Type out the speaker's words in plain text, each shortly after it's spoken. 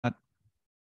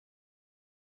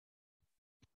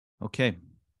Okay.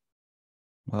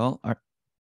 Well,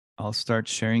 I'll start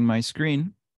sharing my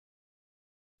screen.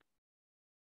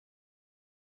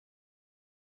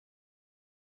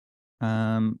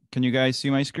 Can you guys see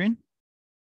my screen?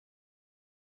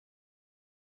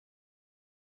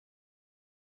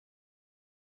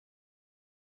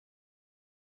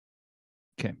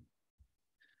 Okay.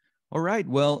 All right.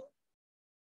 Well,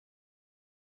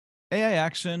 AI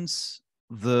actions,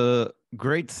 the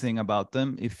great thing about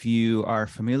them, if you are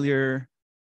familiar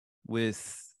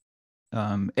with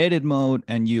edit mode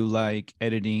and you like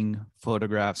editing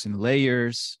photographs in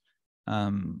layers,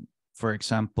 for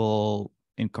example,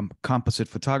 in composite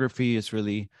photography is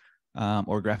really,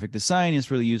 or graphic design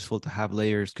is really useful to have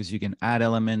layers because you can add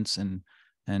elements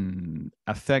and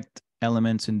affect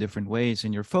elements in different ways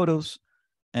in your photos.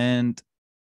 And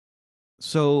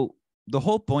so the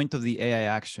whole point of the AI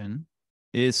action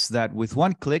is that with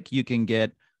one click, you can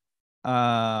get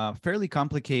a fairly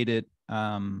complicated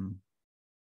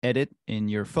edit in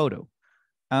your photo.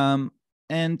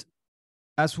 And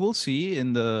as we'll see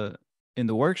in the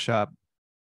workshop,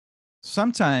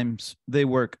 sometimes they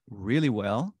work really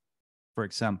well. For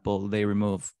example, they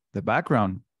remove the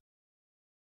background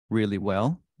really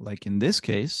well, like in this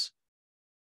case.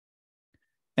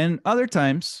 And other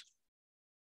times,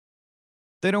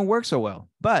 they don't work so well.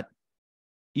 But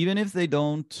even if they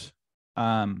don't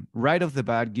right off the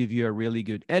bat give you a really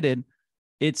good edit,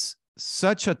 it's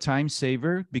such a time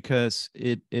saver because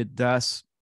it does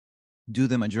do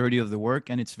the majority of the work,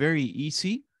 and it's very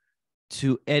easy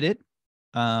to edit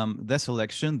the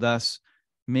selection, thus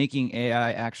making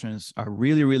AI actions a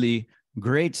really, really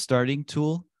great starting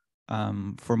tool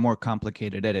for more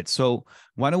complicated edits. So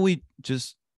why don't we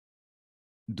just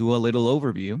do a little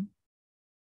overview?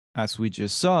 As we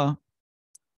just saw,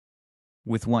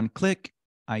 with one click,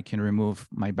 I can remove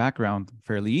my background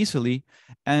fairly easily.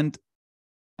 And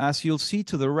as you'll see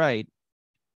to the right,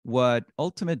 what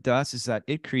Ultimate does is that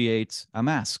it creates a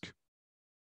mask.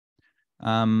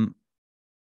 I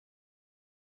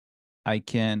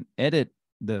can edit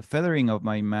the feathering of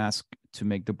my mask to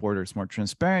make the borders more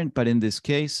transparent, but in this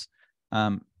case,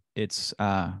 it's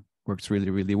works really,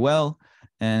 really well.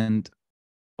 And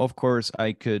of course,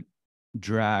 I could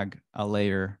drag a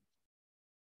layer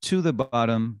to the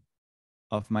bottom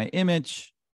of my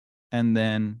image, and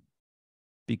then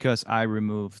because I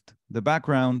removed the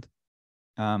background,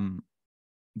 the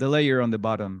layer on the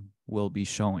bottom will be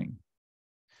showing.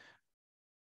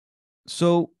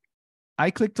 So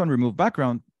I clicked on remove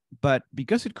background, but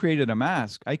because it created a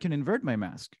mask, I can invert my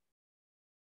mask.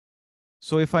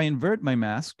 So if I invert my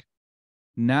mask,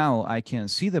 now I can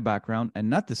see the background and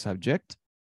not the subject.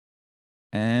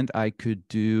 And I could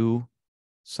do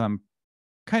some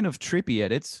kind of trippy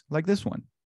edits like this one.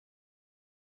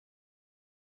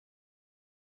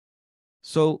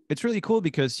 So it's really cool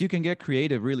because you can get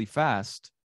creative really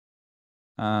fast.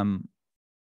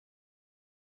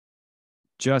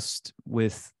 Just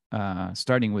with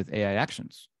starting with AI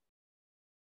actions.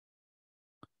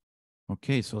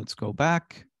 Okay, so let's go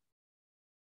back.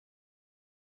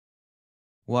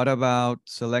 What about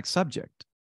select subject?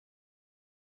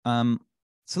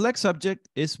 Select subject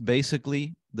is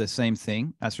basically the same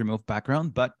thing as remove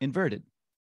background, but inverted.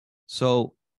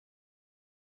 So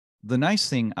the nice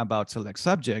thing about select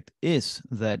subject is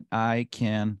that I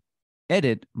can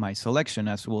edit my selection,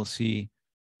 as we'll see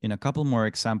in a couple more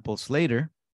examples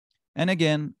later. And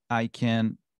again, I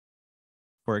can,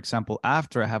 for example,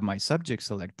 after I have my subject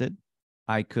selected,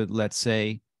 I could, let's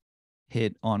say,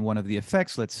 hit on one of the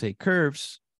effects, let's say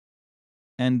curves,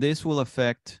 and this will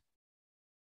affect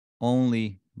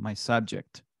only my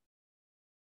subject.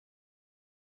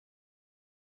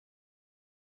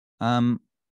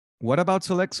 What about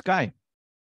select sky?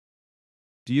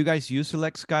 Do you guys use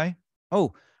select sky?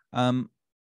 Oh,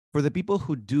 for the people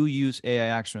who do use AI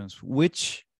actions,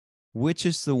 which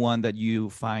is the one that you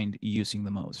find using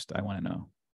the most? I want to know.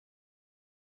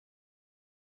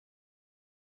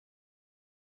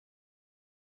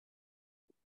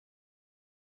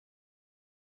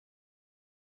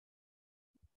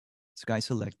 Sky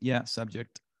select, yeah,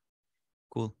 subject.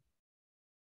 Cool.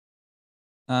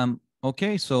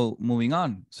 Okay, so moving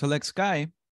on. Select sky,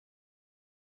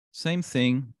 same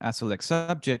thing as select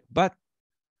subject, but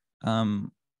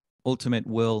Ultimate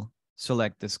will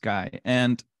select the sky.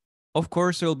 And of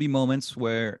course, there will be moments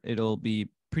where it'll be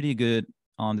pretty good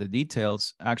on the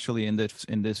details. Actually, in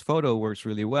this photo works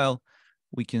really well.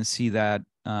 We can see that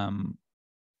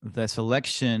the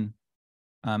selection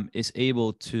is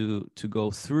able to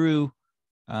go through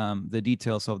the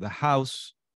details of the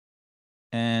house.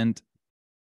 And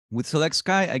with select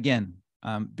sky, again,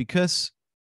 because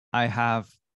I have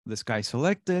the sky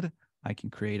selected, I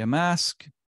can create a mask,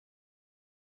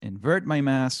 invert my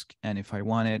mask, and if I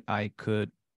wanted, I could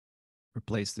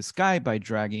replace the sky by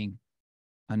dragging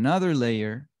another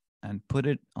layer and put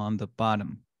it on the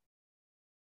bottom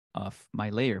of my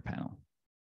layer panel.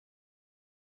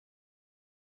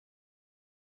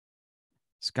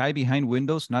 Sky behind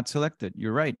windows not selected.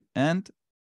 You're right. And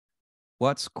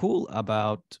what's cool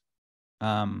about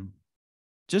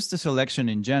just the selection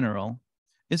in general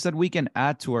is that we can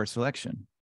add to our selection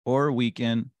or we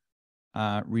can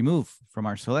remove from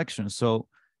our selection. So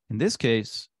in this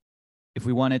case, if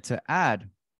we wanted to add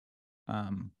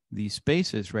these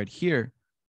spaces right here,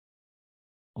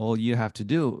 all you have to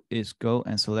do is go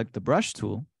and select the brush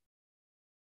tool.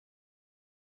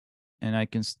 And I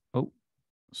can, oh,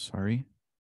 sorry.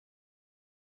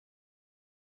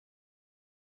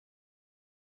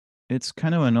 It's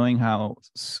kind of annoying how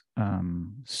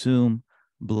Zoom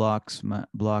blocks my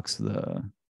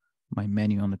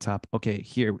menu on the top. Okay,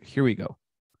 here we go.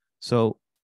 So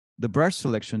the brush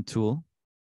selection tool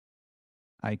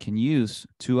I can use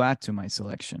to add to my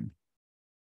selection.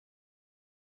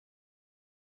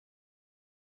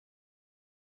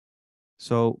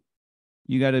 So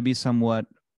you got to be somewhat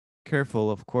careful,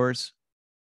 of course,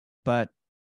 but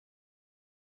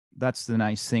that's the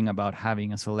nice thing about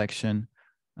having a selection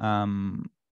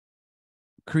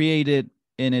created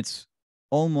in its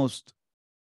almost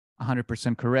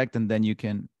 100% correct, and then you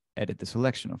can edit the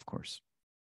selection, of course.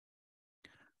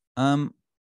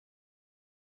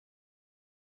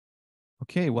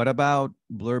 Okay, what about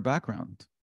blur background?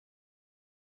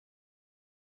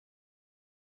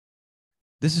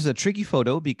 This is a tricky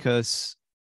photo because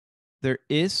there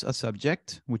is a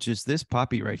subject, which is this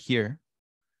poppy right here,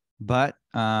 but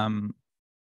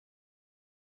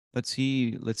let's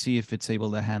see if it's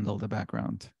able to handle the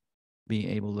background, being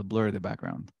able to blur the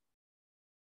background.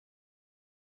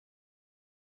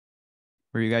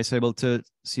 Were you guys able to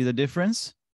see the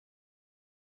difference?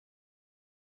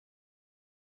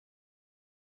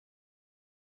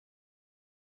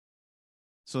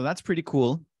 So that's pretty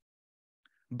cool.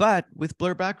 But with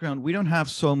blur background, we don't have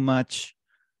so much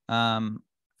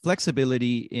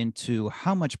flexibility into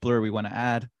how much blur we want to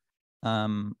add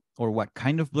or what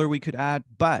kind of blur we could add.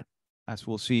 But as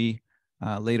we'll see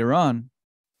later on,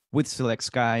 with select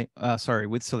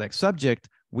subject,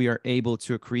 we are able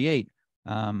to create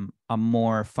a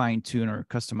more fine-tuned or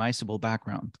customizable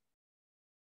background.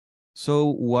 So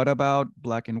what about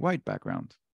black and white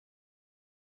background?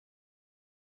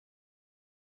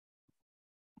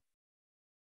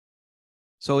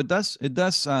 So it does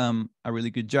a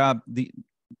really good job.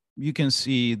 You can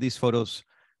see these photos,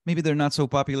 maybe they're not so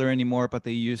popular anymore, but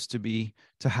they used to be,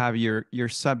 to have your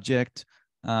subject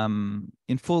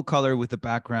in full color with the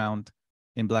background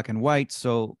in black and white.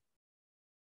 So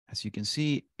as you can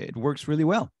see, it works really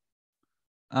well.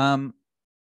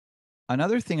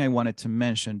 Another thing I wanted to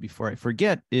mention before I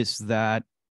forget is that,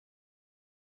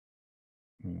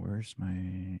 where's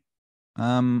my,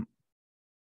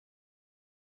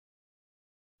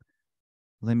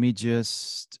 let me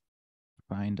just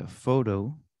find a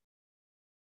photo,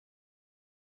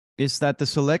 is that the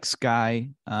select sky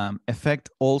effect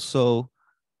also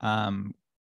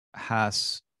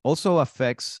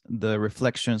affects the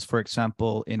reflections, for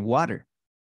example, in water.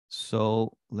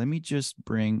 So let me just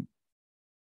bring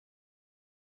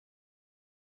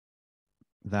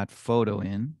that photo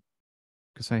in,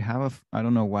 because I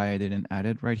don't know why I didn't add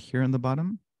it right here on the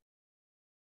bottom.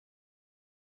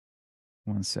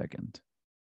 1 second.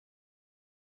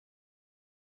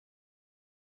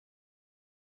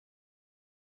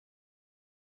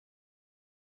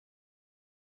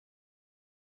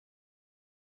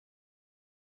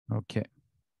 Okay.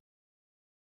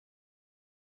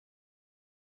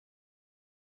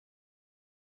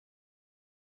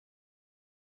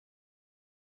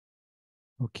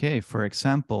 Okay, for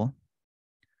example,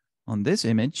 on this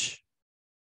image,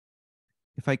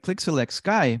 if I click select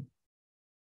sky,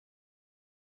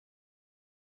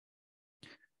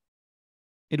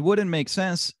 it wouldn't make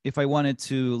sense if I wanted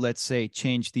to, let's say,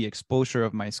 change the exposure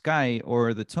of my sky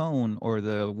or the tone or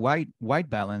the white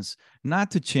balance, not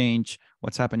to change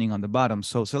what's happening on the bottom.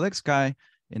 So select sky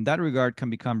in that regard can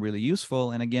become really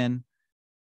useful. And again,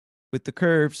 with the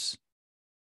curves,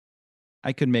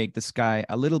 I could make the sky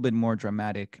a little bit more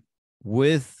dramatic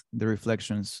with the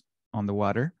reflections on the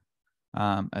water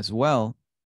as well.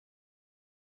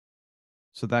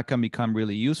 So that can become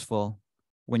really useful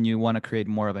when you want to create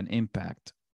more of an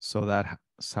impact. So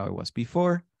that's how it was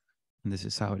before, and this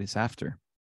is how it is after.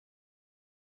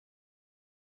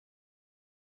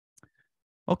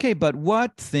 Okay, but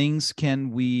what things can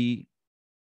we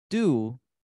do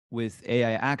with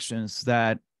AI actions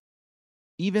that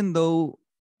even though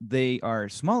they are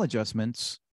small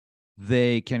adjustments,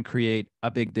 they can create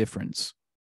a big difference.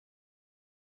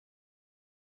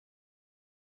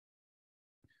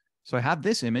 So I have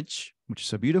this image, which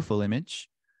is a beautiful image,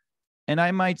 and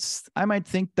I might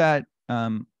think that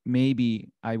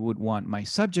maybe I would want my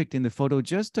subject in the photo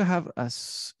just to have a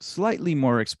slightly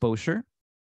more exposure.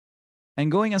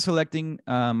 And going and selecting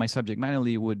my subject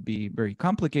manually would be very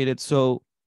complicated. So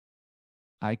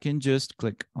I can just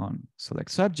click on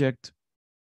select subject.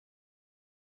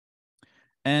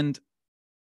 And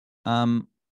one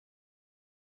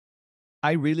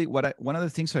of the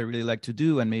things I really like to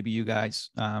do, and maybe you guys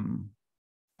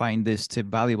find this tip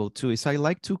valuable too, is I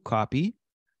like to copy.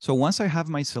 So once I have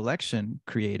my selection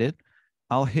created,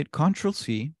 I'll hit Control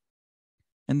C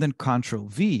and then Control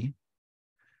V.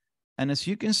 And as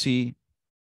you can see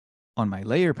on my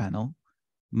layer panel,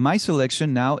 my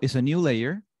selection now is a new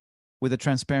layer with a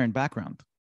transparent background.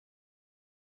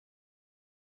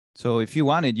 So if you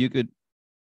wanted, you could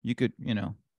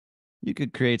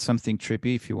create something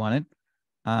trippy if you wanted.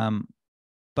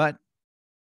 But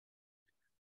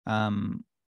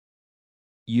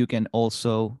you can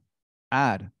also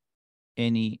add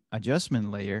any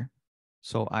adjustment layer.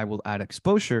 So I will add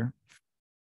exposure.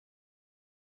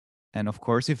 And of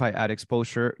course, if I add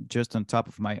exposure just on top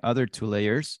of my other two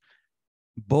layers,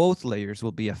 both layers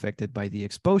will be affected by the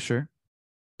exposure.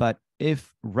 But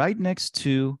if right next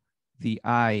to the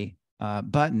eye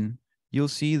button, you'll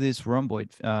see this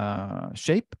rhomboid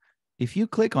shape. If you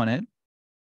click on it,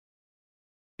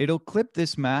 it'll clip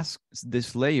this mask,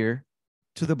 this layer,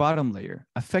 to the bottom layer,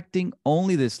 affecting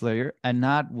only this layer and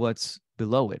not what's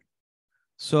below it.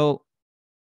 So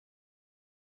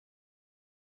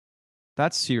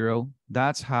that's 0.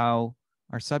 That's how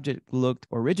our subject looked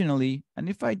originally. And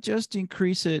if I just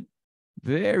increase it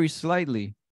very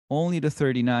slightly, only to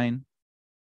 39,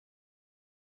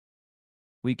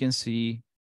 we can see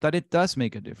that it does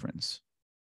make a difference.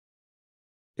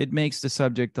 It makes the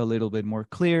subject a little bit more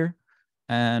clear.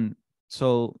 And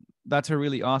so that's a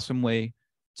really awesome way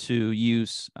to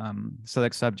use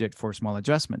select subject for small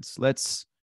adjustments. Let's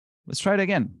try it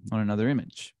again on another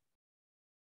image.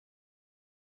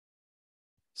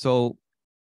 So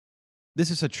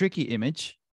this is a tricky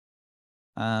image.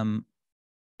 And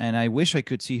I wish I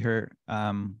could see her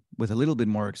with a little bit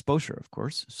more exposure, of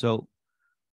course. So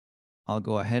I'll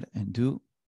go ahead and do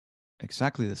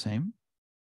exactly the same.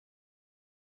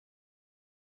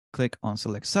 Click on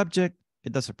select subject.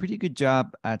 It does a pretty good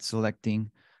job at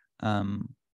selecting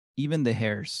even the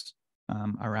hairs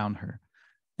around her.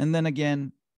 And then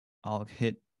again, I'll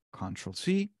hit Control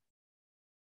C,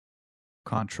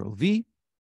 Control V,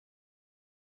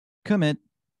 commit,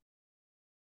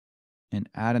 and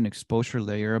add an exposure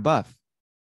layer above.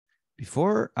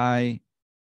 Before I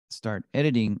start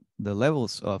editing the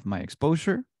levels of my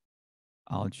exposure,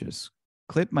 I'll just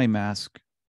clip my mask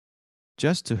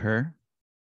just to her,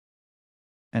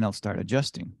 and I'll start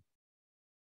adjusting.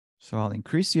 So I'll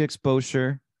increase the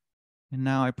exposure, and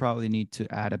now I probably need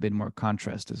to add a bit more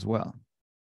contrast as well.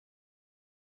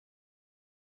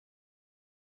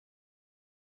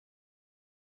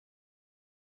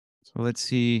 So let's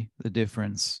see the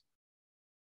difference.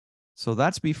 So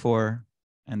that's before,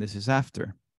 and this is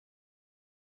after.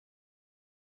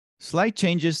 Slight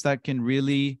changes that can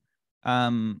really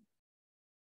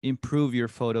improve your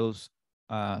photos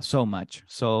so much.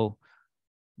 So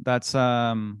that's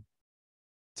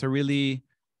it's a really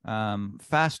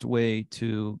fast way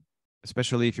to,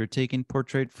 especially if you're taking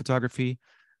portrait photography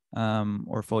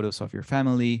or photos of your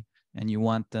family and you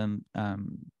want them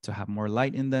to have more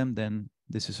light in them, then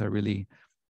this is a really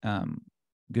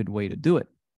good way to do it.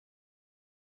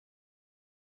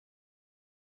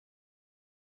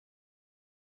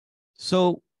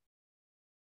 So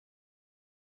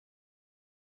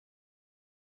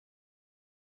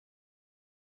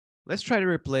let's try to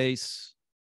replace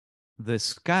the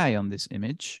sky on this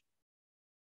image.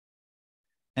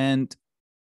 And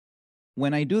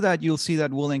when I do that, you'll see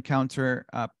that we'll encounter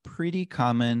a pretty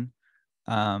common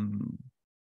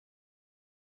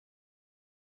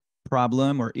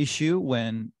problem or issue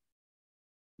when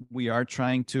we are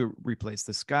trying to replace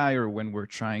the sky, or when we're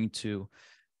trying to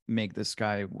make the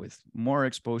sky with more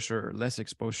exposure or less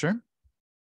exposure.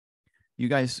 You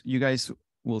guys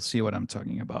will see what I'm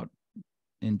talking about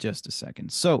in just a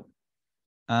second. So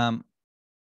I'm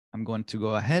going to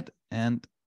go ahead and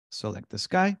select the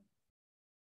sky.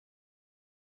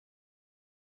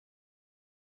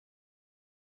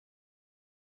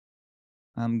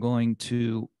 I'm going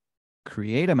to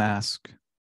create a mask,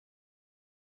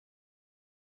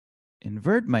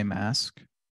 invert my mask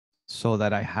so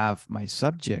that I have my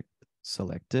subject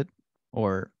selected,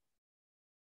 or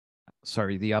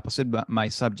sorry, the opposite, but my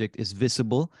subject is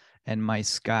visible and my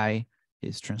sky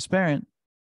is transparent.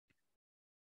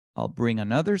 I'll bring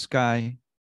another sky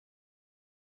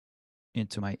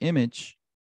into my image,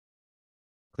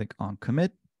 click on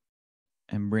commit,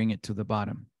 and bring it to the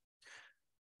bottom.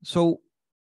 So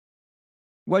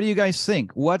what do you guys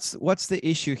think? What's the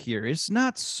issue here? It's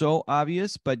not so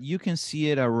obvious, but you can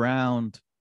see it around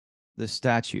the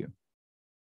statue.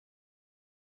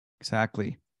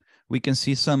 Exactly. We can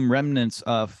see some remnants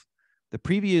of the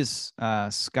previous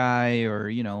sky, or,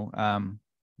 you know,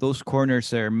 those corners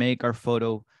there make our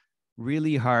photo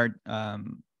really hard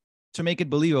to make it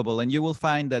believable. And you will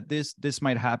find that this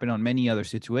might happen on many other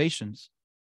situations.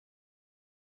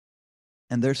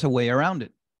 And there's a way around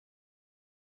it.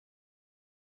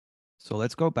 So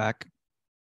let's go back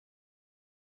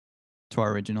to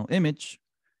our original image.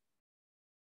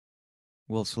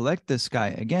 We'll select this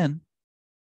sky again.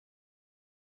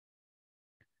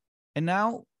 And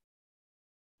now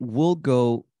we'll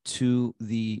go to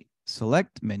the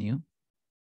select menu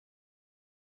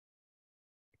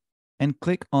and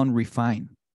click on refine.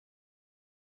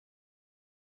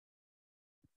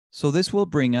 So this will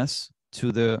bring us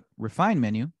to the refine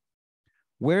menu,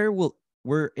 where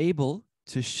we're able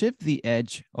to shift the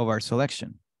edge of our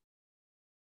selection.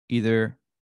 Either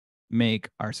make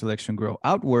our selection grow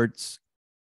outwards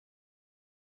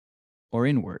or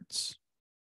inwards.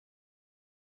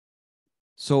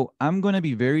 So I'm going to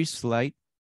be very slight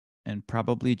and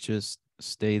probably just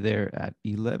stay there at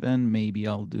 11. Maybe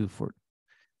I'll do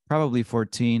probably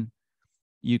 14.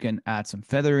 You can add some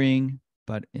feathering,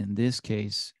 but in this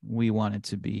case, we want it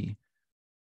to be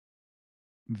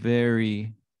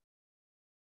very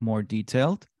more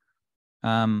detailed.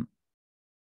 So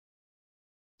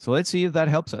let's see if that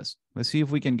helps us. Let's see if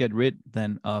we can get rid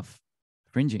then of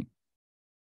fringing.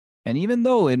 And even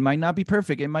though it might not be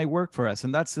perfect, it might work for us.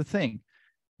 And that's the thing.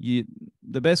 The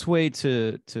best way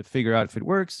to figure out if it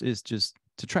works is just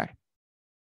to try.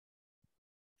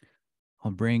 I'll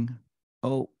bring,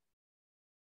 I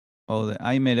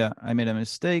made a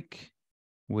mistake,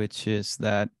 which is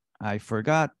that I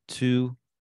forgot to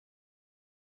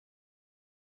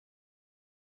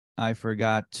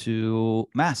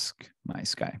mask my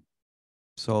sky.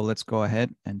 So let's go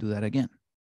ahead and do that again.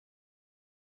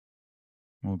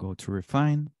 We'll go to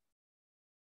refine.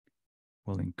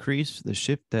 We'll increase the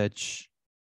shift edge.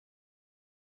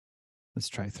 Let's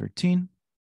try 13.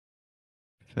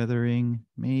 Feathering,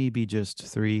 maybe just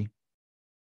 3.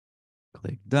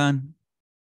 Click done.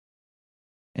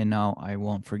 And now I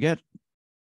won't forget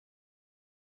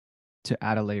to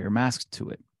add a layer mask to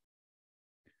it.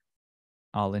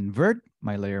 I'll invert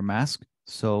my layer mask,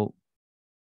 so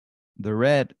the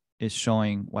red is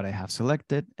showing what I have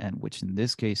selected, and which in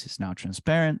this case is now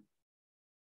transparent.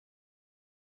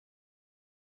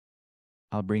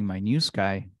 I'll bring my new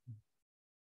sky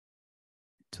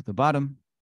to the bottom.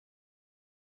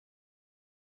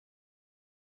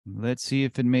 Let's see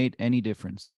if it made any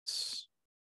difference.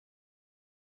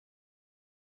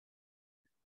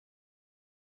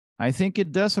 I think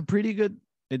it does a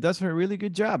really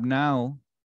good job. Now,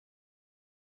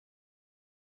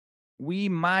 we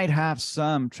might have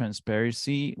some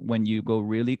transparency when you go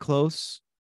really close,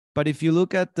 but if you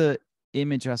look at the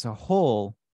image as a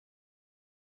whole,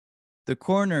 the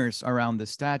corners around the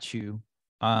statue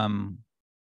are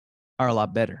a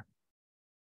lot better.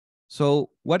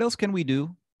 So what else can we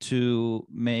do to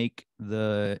make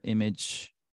the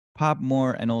image pop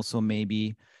more, and also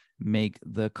maybe make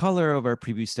the color of our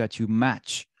preview statue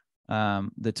match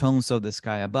the tones of the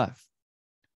sky above?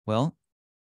 Well,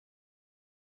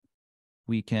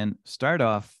 we can start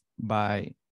off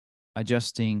by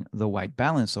adjusting the white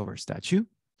balance of our statue.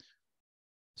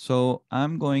 So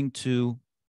I'm going to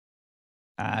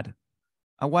add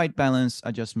a white balance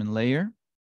adjustment layer.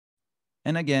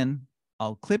 And again,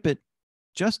 I'll clip it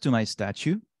just to my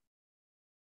statue.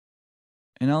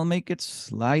 And I'll make it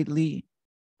slightly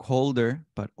colder,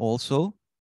 but also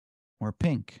more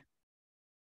pink.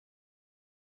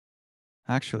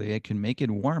 Actually, I can make it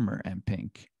warmer and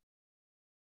pink.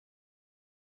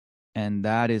 And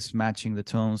that is matching the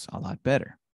tones a lot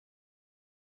better.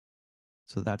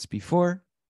 So that's before,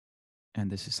 and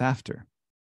this is after.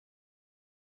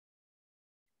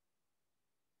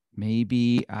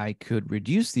 Maybe I could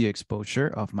reduce the exposure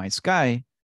of my sky.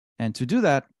 And to do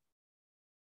that,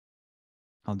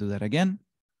 I'll do that again.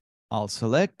 I'll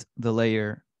select the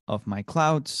layer of my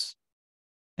clouds,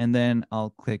 and then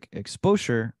I'll click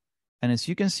exposure. And as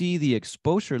you can see, the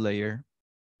exposure layer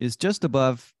is just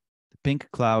above the pink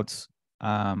clouds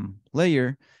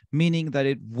layer, meaning that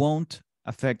it won't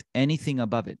affect anything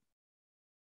above it.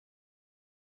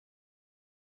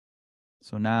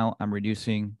 So now I'm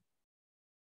reducing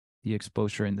the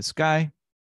exposure in the sky.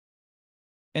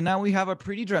 And now we have a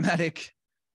pretty dramatic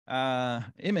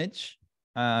image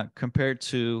compared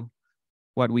to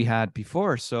what we had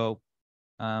before. So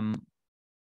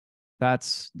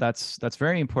that's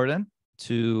very important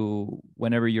to,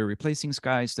 whenever you're replacing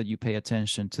skies, that you pay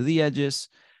attention to the edges,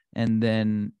 and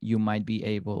then you might be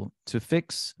able to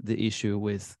fix the issue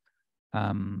with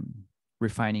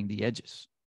refining the edges.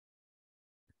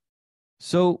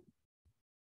 So,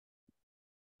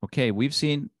 okay, we've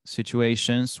seen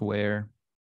situations where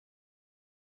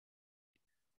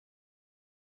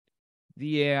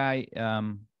the AI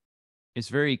is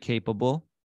very capable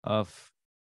of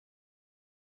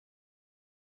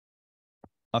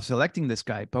selecting this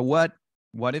guy. But what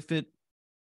if it,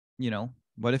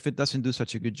 what if it doesn't do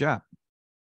such a good job?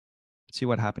 Let's see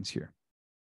what happens here.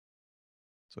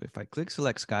 So if I click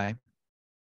select sky,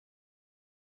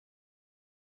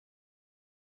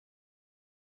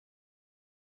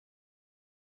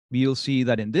 you'll see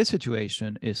that in this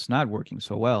situation, it's not working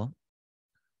so well.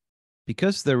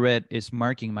 Because the red is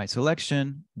marking my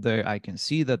selection, there I can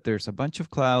see that there's a bunch of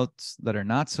clouds that are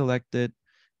not selected.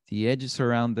 The edges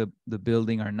around the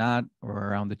building are not, or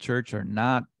around the church are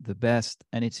not the best.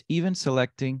 And it's even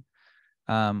selecting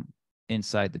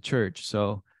inside the church.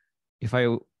 So if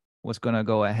I was going to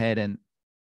go ahead and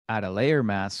add a layer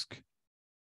mask,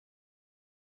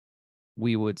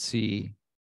 we would see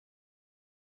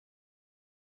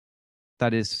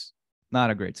that is not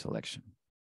a great selection.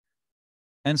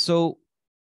 And so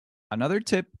another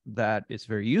tip that is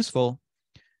very useful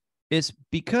is,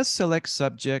 because select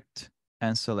subject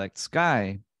and select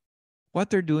sky, what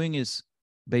they're doing is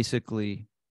basically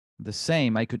the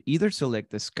same. I could either select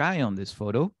the sky on this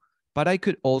photo, but I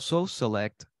could also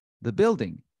select the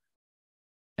building.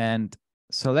 And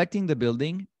selecting the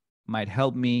building might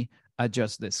help me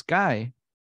adjust the sky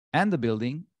and the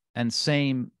building, and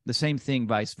the same thing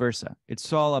vice versa.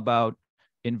 It's all about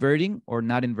inverting or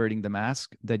not inverting the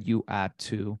mask that you add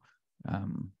to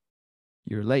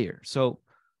your layer. So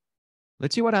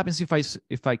let's see what happens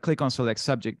if I click on select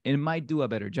subject. It might do a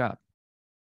better job.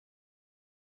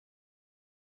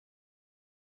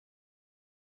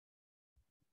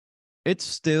 It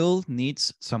still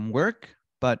needs some work,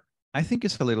 but I think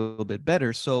it's a little bit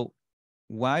better. So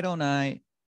why don't I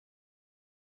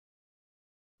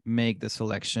make the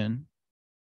selection,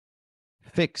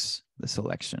 fix the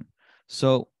selection?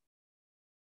 So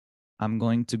I'm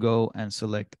going to go and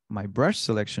select my brush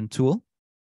selection tool.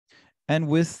 And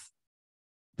with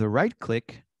the right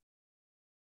click,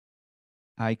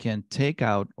 I can take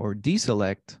out or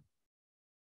deselect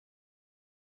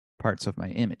parts of my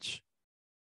image.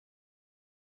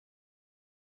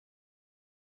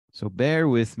 So bear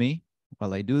with me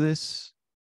while I do this.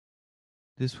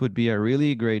 This would be a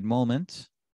really great moment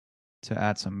to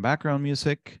add some background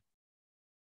music.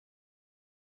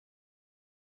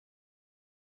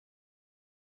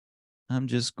 I'm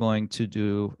just going to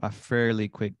do a fairly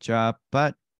quick job,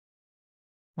 but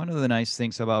one of the nice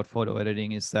things about photo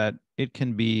editing is that it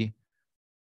can be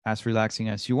as relaxing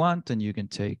as you want, and you can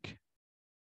take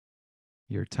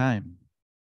your time.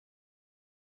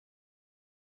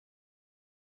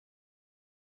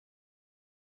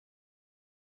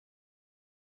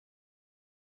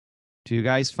 Do you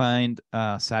guys find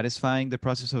satisfying the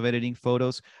process of editing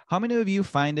photos? How many of you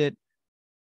find it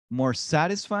more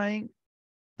satisfying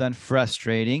than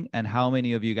frustrating? And how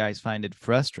many of you guys find it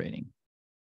frustrating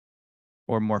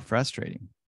or more frustrating?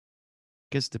 I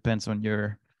guess it depends on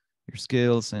your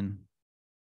skills. And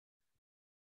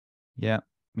yeah,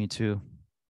 me too.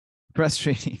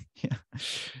 Frustrating. Yeah,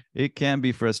 it can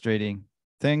be frustrating.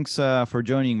 Thanks for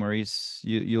joining, Maurice.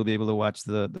 You'll be able to watch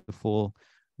the full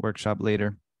workshop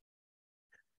later.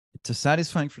 It's a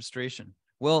satisfying frustration.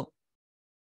 Well,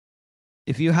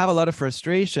 if you have a lot of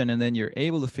frustration and then you're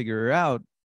able to figure it out,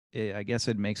 I guess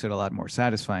it makes it a lot more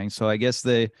satisfying. So I guess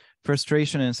the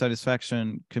frustration and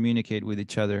satisfaction communicate with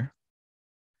each other.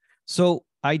 So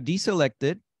I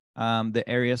deselected the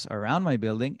areas around my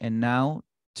building, and now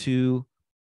to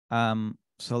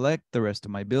select the rest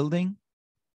of my building,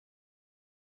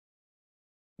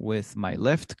 with my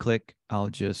left click, I'll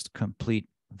just complete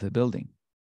the building.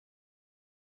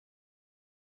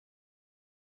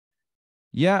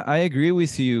 Yeah, I agree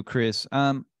with you, Chris.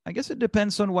 I guess it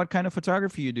depends on what kind of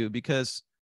photography you do, because,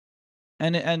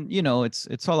 and you know,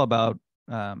 it's all about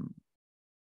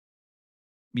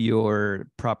your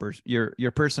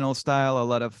personal style.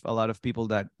 A lot of people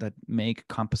that make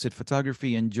composite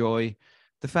photography enjoy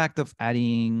the fact of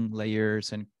adding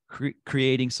layers and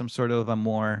creating some sort of a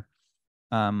more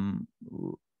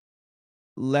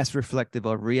less reflective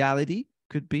of reality,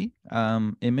 could be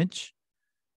image.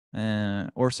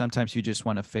 Or sometimes you just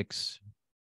want to fix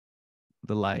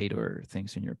the light or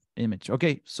things in your image.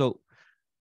 Okay, so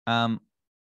oh,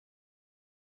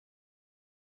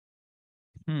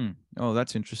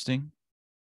 that's interesting.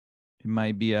 It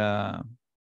might be a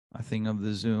thing of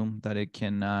the Zoom that it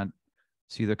cannot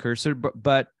see the cursor.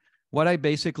 But what I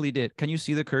basically did, can you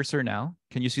see the cursor now?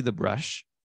 Can you see the brush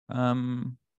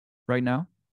right now?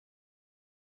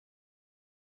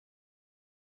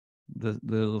 The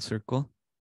little circle.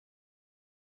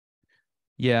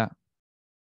 Yeah.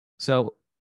 So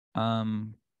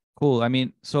cool. I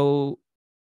mean, so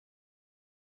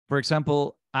for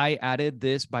example, I added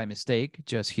this by mistake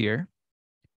just here.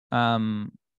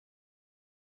 And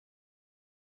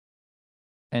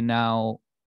now,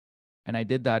 and I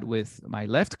did that with my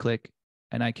left click,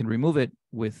 and I can remove it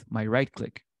with my right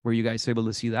click. Were you guys able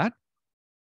to see that?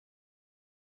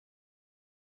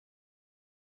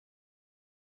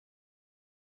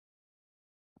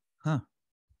 Huh.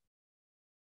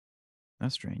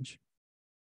 That's strange.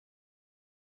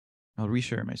 I'll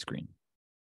reshare my screen.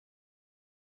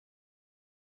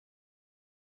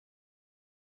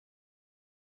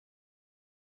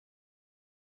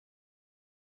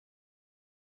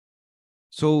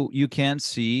 So you can't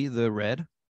see the red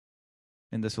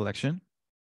in the selection?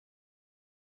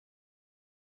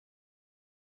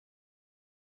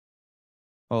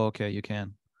 Oh, okay, you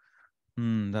can.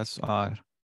 That's odd.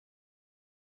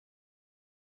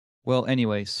 Well,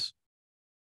 anyways,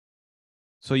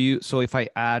 so if I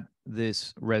add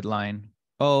this red line,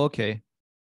 oh, okay.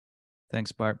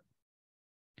 Thanks, Barb.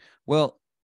 Well,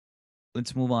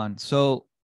 let's move on. So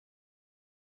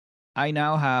I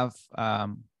now have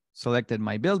selected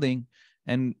my building,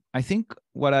 and I think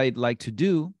what I'd like to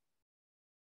do,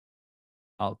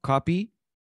 I'll copy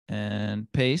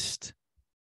and paste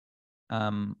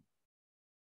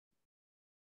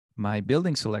my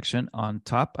building selection on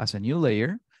top as a new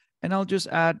layer, and I'll just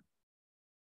add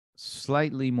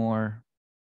slightly more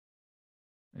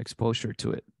exposure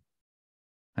to it.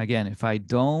 Again, if I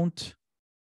don't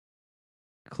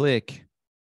click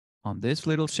on this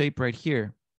little shape right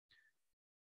here,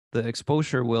 the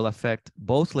exposure will affect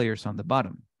both layers on the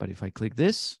bottom. But if I click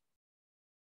this,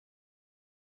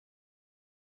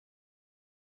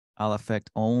 I'll affect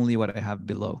only what I have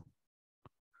below.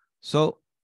 So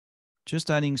just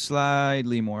adding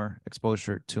slightly more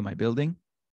exposure to my building,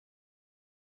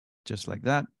 just like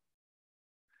that.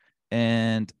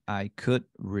 And I could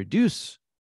reduce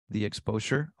the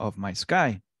exposure of my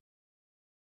sky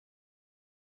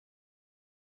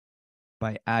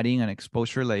by adding an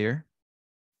exposure layer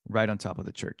right on top of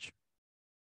the church.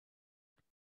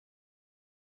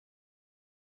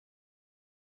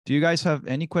 Do you guys have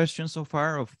any questions so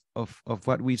far of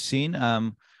what we've seen?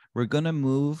 We're gonna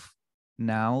move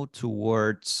now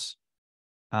towards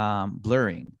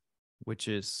blurring, which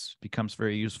becomes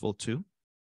very useful too.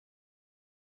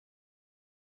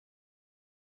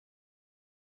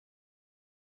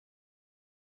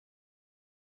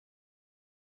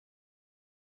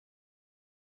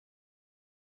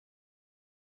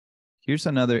 Here's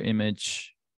another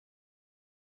image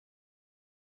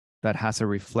that has a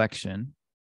reflection.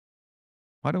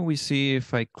 Why don't we see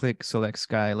if I click select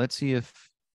sky? Let's see if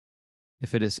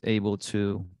it is able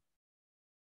to.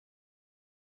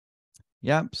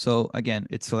 Yeah, so again,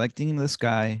 it's selecting the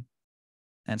sky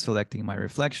and selecting my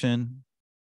reflection.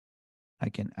 I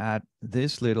can add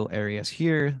these little areas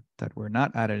here that were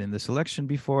not added in the selection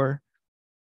before.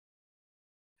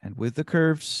 And with the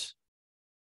curves,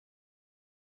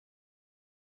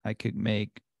 I could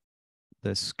make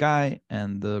the sky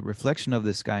and the reflection of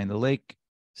the sky in the lake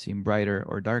seem brighter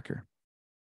or darker.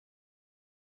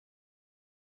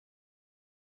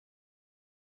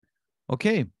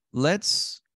 Okay,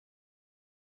 let's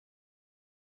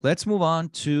move on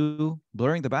to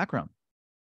blurring the background.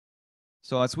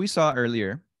 So as we saw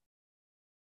earlier,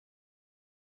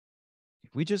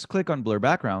 if we just click on blur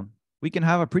background, we can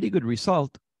have a pretty good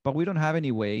result, but we don't have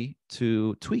any way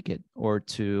to tweak it or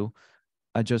to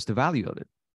adjust the value of it.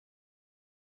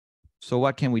 So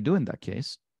what can we do in that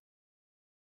case?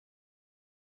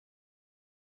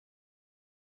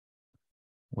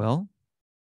 Well,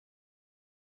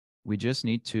 we just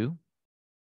need to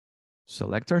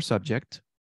select our subject.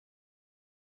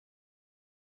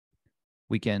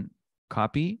 We can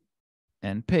copy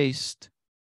and paste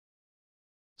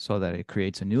so that it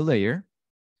creates a new layer.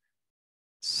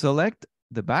 Select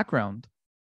the background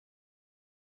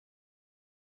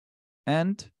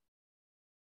and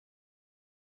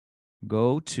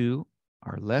go to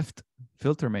our left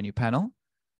filter menu panel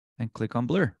and click on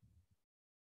blur.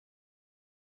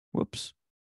 Whoops.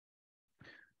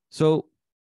 So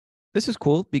this is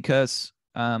cool because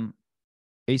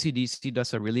ACDSee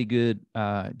does a really good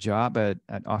job at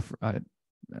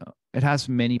it has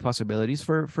many possibilities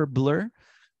for blur.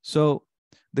 So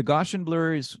the Gaussian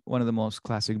blur is one of the most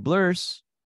classic blurs,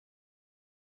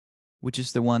 which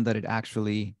is the one that it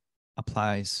actually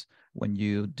applies when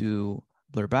you do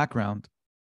blur background.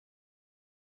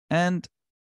 And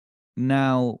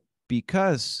now,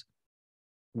 because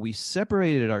we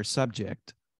separated our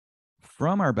subject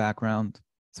from our background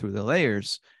through the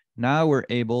layers, now we're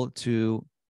able to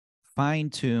fine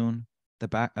tune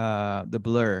the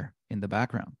blur in the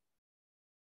background.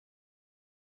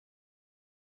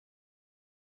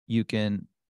 You can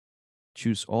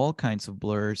choose all kinds of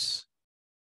blurs.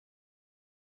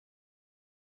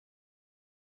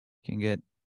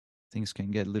 Things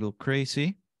can get a little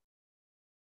crazy.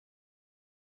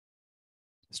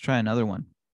 Let's try another one.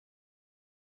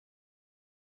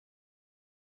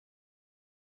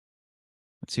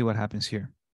 Let's see what happens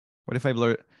here. What if I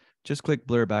blur? Just click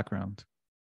blur background.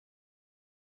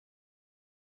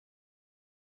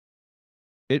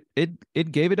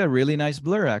 It gave it a really nice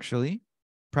blur, actually.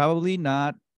 Probably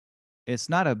not. It's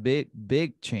not a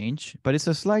big change, but it's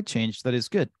a slight change that is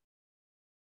good.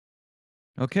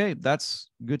 Okay, that's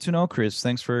good to know, Chris.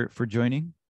 Thanks for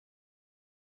joining.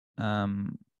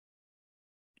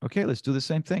 Okay, let's do the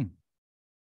same thing.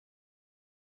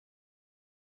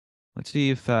 Let's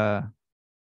see if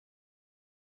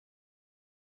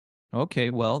okay,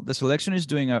 well, the selection is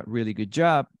doing a really good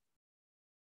job,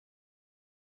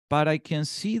 but I can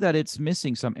see that it's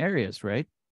missing some areas, right?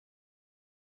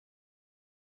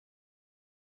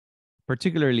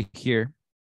 Particularly here.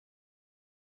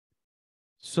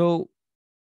 So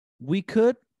we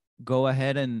could go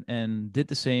ahead and did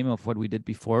the same of what we did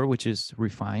before, which is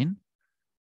refine.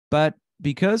 But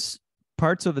because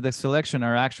parts of the selection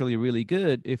are actually really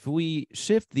good, if we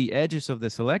shift the edges of the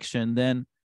selection, then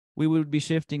we would be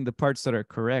shifting the parts that are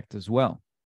correct as well.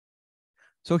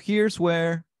 So here's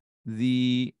where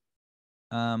the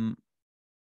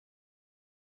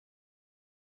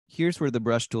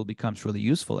brush tool becomes really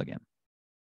useful again.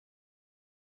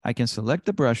 I can select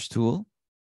the brush tool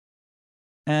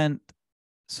and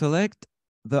select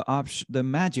the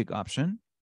magic option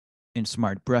in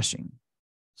smart brushing.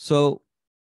 So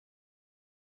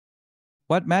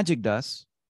what magic does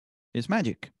is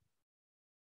magic.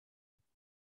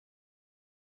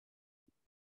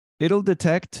 It'll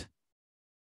detect,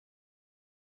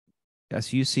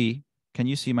 as you see, can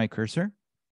you see my cursor?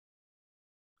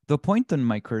 The point on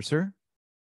my cursor,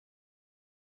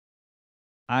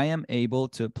 I am able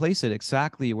to place it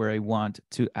exactly where I want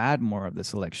to add more of the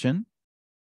selection.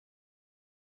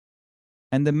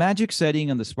 And the magic setting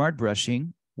on the smart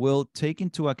brushing will take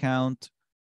into account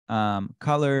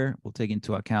color, will take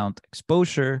into account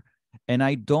exposure, and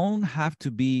I don't have to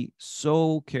be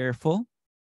so careful,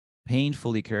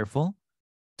 painfully careful,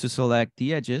 to select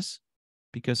the edges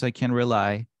because I can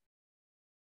rely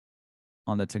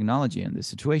on the technology in this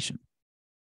situation.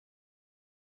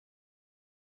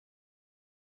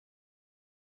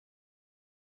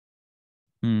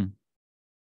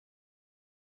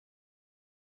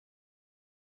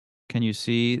 Can you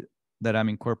see that I'm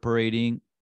incorporating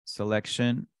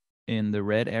selection in the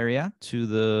red area to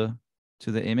the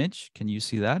image? Can you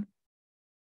see that?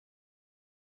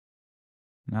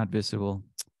 Not visible.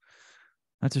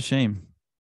 That's a shame.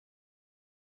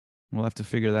 We'll have to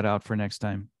figure that out for next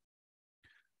time.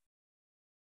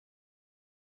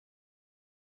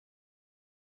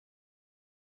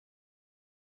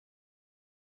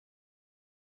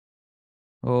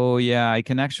 Oh, yeah, I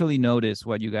can actually notice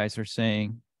what you guys are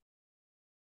saying.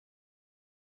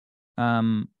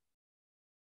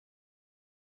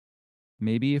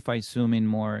 Maybe if I zoom in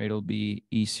more, it'll be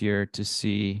easier to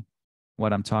see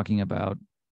what I'm talking about.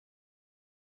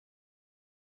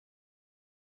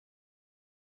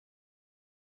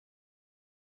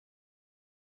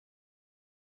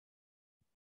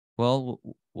 Well,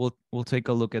 we'll take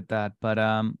a look at that. But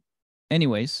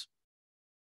anyways,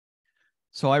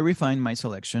 so I refined my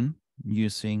selection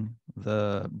using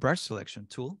the brush selection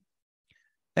tool.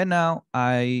 And now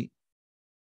I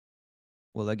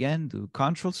will again do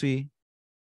Control-C,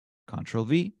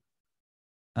 Control-V.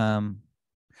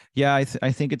 Yeah, I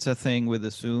think it's a thing with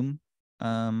the zoom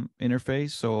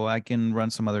interface, so I can run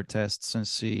some other tests and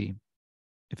see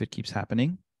if it keeps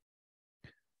happening.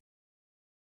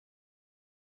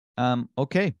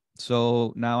 Okay,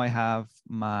 so now I have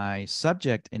my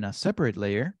subject in a separate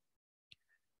layer.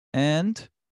 And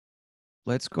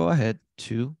let's go ahead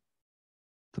to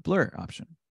the blur option.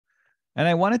 And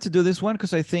I wanted to do this one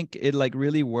because I think it like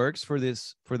really works for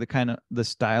this, for the kind of the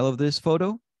style of this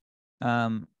photo.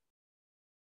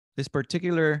 This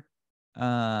particular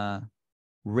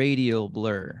radial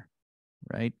blur,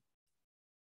 right?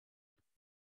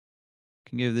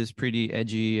 Can give this pretty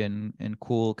edgy and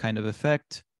cool kind of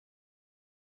effect.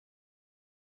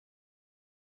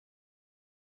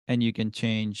 And you can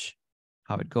change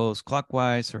how it goes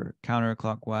clockwise or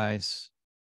counterclockwise.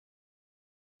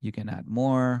 You can add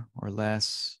more or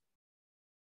less.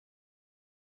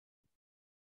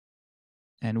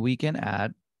 And we can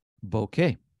add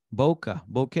bokeh,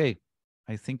 bokeh.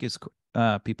 I think it's,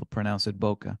 people pronounce it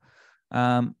bokeh.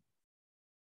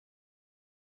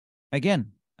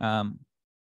 Again,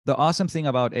 the awesome thing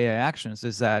about AI Actions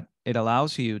is that it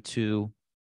allows you to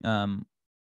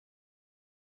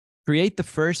create the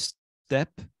first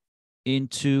step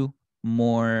into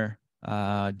more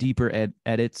deeper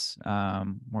edits,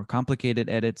 more complicated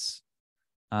edits,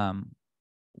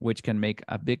 which can make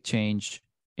a big change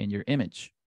in your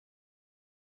image.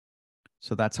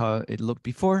 So that's how it looked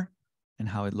before and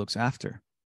how it looks after.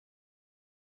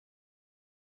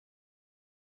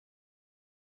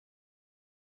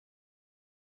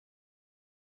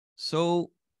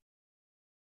 So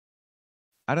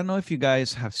I don't know if you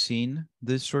guys have seen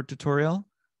this short tutorial.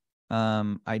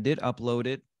 I did upload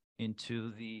it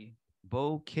into the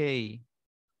Bokai,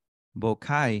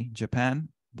 Japan,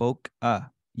 Boka,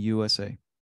 USA.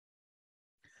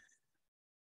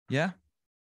 Yeah.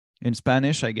 In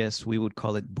Spanish, I guess we would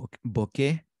call it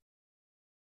bokeh.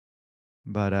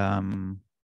 But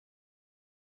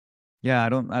yeah,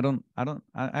 I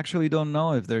actually don't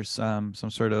know if there's some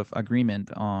sort of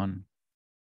agreement on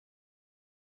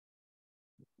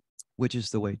which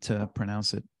is the way to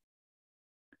pronounce it.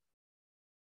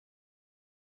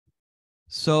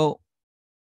 So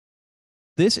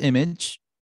this image,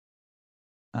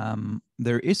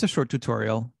 there is a short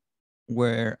tutorial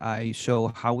where I show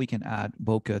how we can add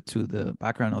bokeh to the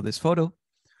background of this photo.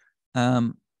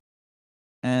 And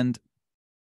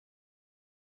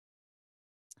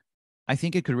I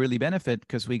think it could really benefit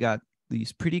because we got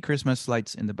these pretty Christmas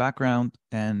lights in the background,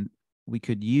 and we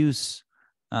could use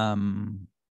some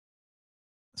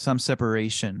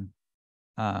separation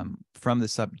from the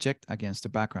subject against the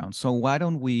background. So why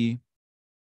don't we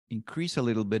increase a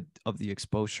little bit of the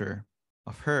exposure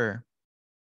of her,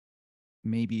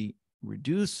 maybe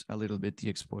reduce a little bit the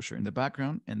exposure in the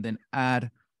background, and then add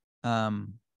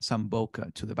some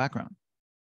bokeh to the background.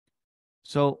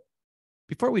 So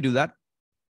before we do that,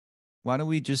 why don't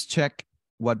we just check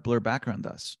what blur background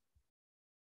does?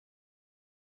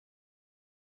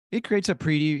 It creates a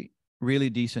really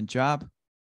decent job.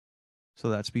 So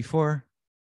that's before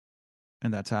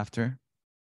and that's after.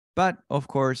 But of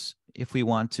course, if we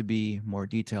want to be more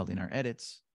detailed in our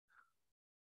edits,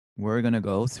 we're going to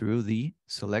go through the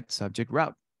select subject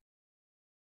route.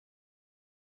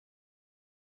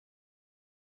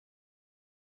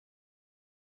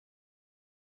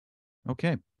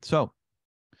 Okay, so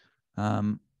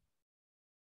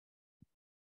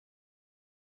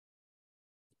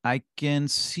I can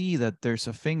see that there's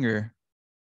a finger.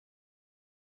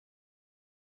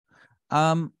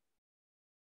 That's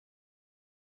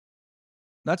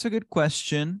a good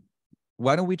question.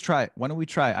 Why don't we try?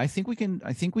 I think we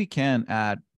can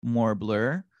add more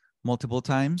blur multiple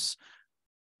times.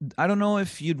 I don't know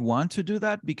if you'd want to do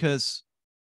that because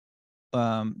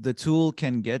the tool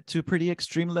can get to pretty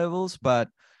extreme levels, but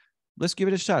let's give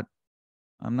it a shot.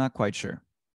 I'm not quite sure.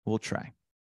 We'll try.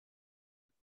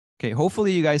 Okay,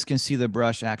 hopefully you guys can see the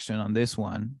brush action on this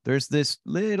one. There's this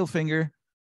little finger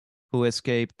who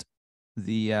escaped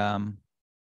the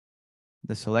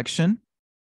selection.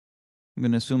 I'm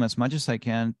going to zoom as much as I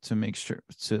can to make sure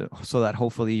so that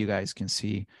hopefully you guys can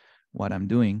see what I'm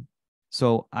doing.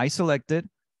 So I selected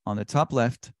on the top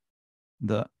left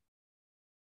the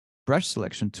brush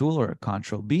selection tool, or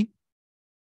Control B.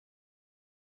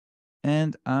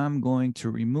 And I'm going to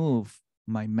remove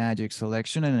my magic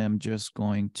selection, and I'm just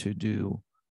going to do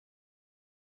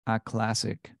a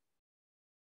classic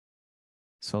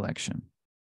selection.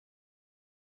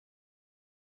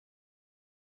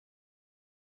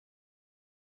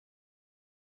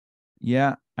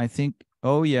 Yeah, I think,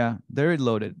 oh yeah, there it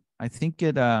loaded. I think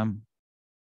it,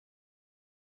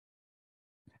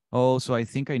 oh, so I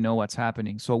think I know what's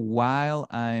happening. So while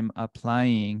I'm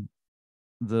applying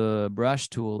the brush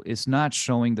tool, it's not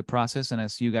showing the process. And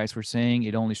as you guys were saying,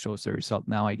 it only shows the result.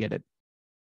 Now I get it.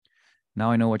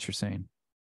 Now I know what you're saying.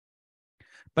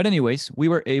 But anyways, we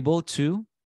were able to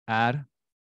add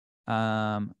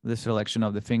the selection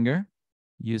of the finger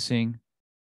using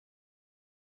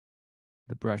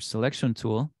the brush selection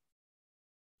tool.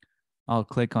 I'll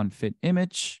click on Fit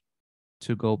Image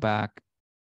to go back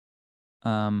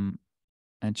and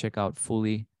check out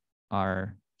fully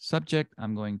our subject.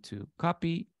 I'm going to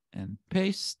copy and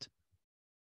paste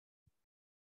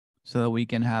so that we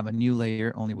can have a new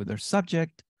layer only with our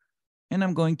subject. And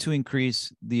I'm going to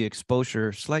increase the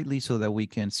exposure slightly so that we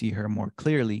can see her more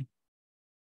clearly.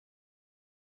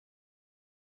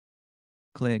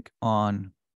 Click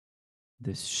on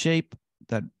this shape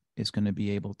that is going to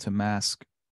be able to mask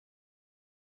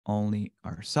only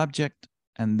our subject.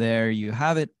 And there you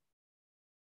have it.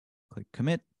 Click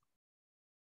commit.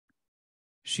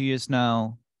 She is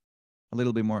now a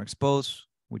little bit more exposed,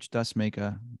 which does make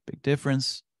a big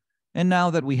difference. And now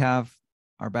that we have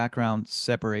our background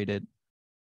separated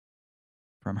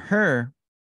from her,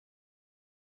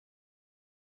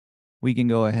 we can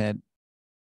go ahead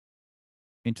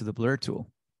into the blur tool.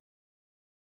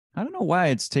 I don't know why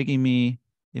it's taking me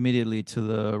immediately to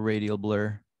the radial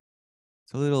blur.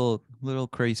 It's a little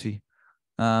crazy.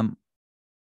 So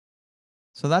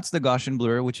that's the Gaussian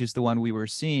blur, which is the one we were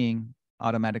seeing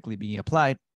automatically being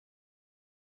applied.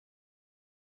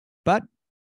 But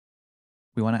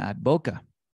we want to add bokeh.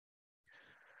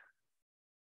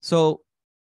 So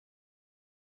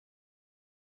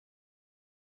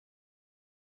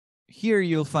here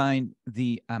you'll find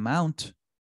the amount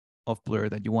of blur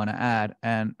that you want to add.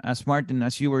 And as Martin,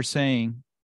 as you were saying,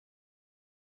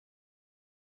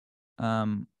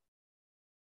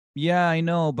 yeah, I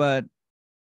know, but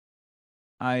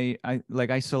I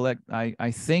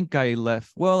think I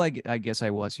left. Well, I guess I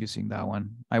was using that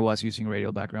one. I was using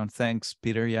radial background. Thanks,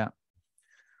 Peter. Yeah.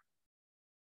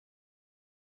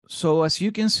 So as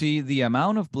you can see, the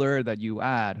amount of blur that you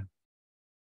add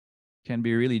can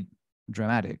be really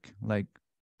dramatic, like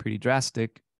pretty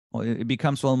drastic. Well, it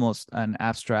becomes almost an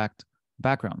abstract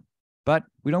background. But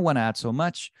we don't want to add so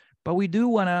much, but we do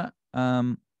want to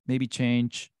maybe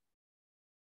change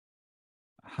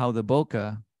how the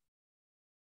bokeh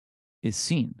is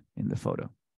seen in the photo.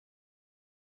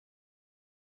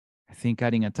 I think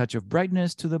adding a touch of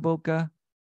brightness to the bokeh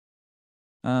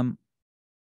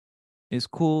is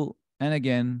cool. And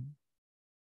again,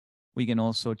 we can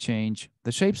also change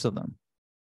the shapes of them.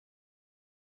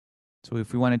 So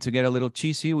if we wanted to get a little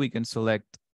cheesy, we can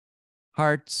select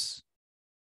hearts.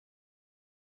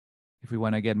 If we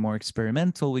want to get more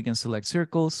experimental, we can select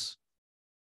circles,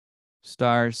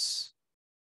 stars.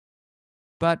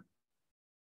 But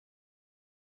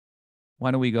why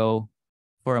don't we go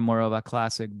for a more of a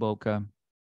classic bokeh,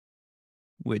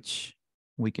 which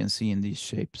we can see in these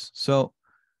shapes. So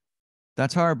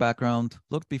that's how our background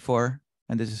looked before,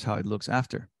 and this is how it looks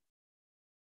after.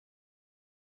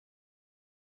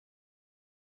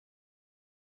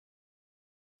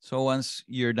 So once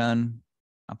you're done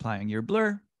applying your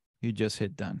blur, you just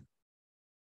hit done.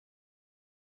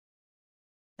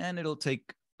 And it'll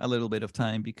take a little bit of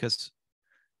time because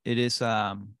it is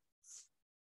a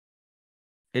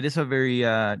very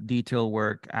detailed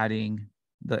work adding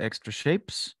the extra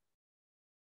shapes.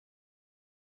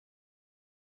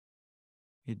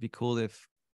 It'd be cool if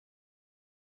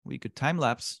we could time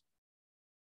lapse.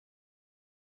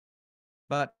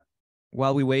 But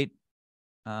while we wait,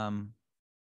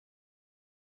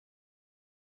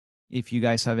 if you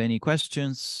guys have any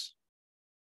questions.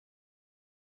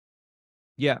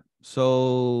 Yeah,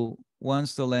 so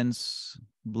once the lens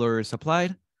blur is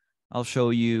applied, I'll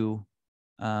show you.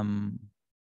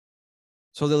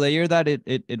 So the layer that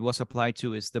it was applied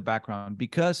to is the background.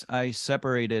 Because I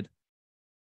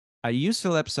used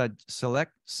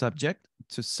select subject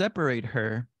to separate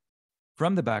her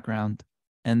from the background,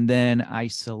 and then I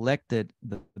selected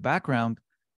the background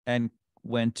and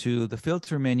went to the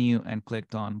filter menu and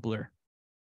clicked on blur.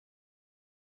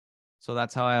 So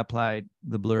that's how I applied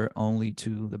the blur only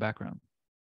to the background.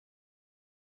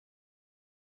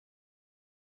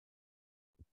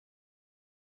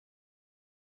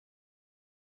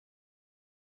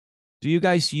 Do you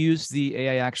guys use the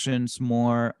AI actions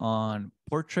more on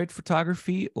portrait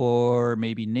photography or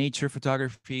maybe nature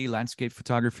photography, landscape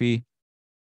photography?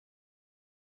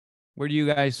 Where do you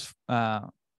guys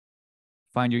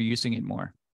find you're using it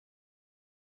more?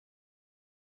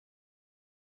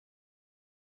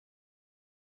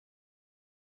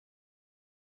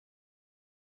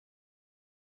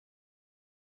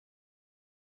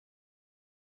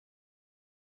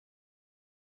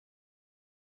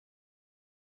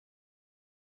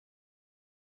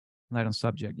 Light on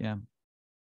subject, yeah.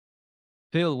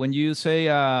 Phil, when you say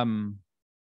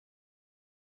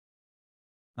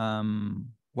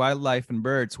wildlife and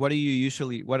birds, what are you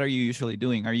usually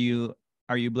doing? Are you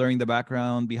blurring the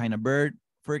background behind a bird,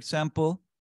 for example?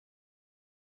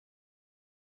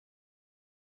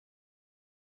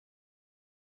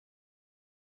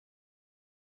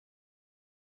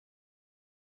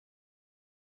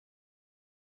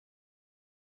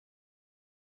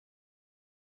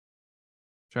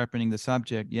 Sharpening the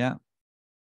subject. Yeah.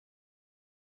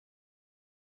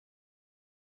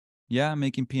 Yeah,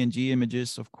 making PNG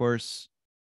images, of course.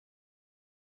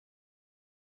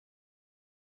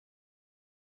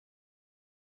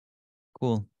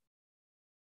 Cool.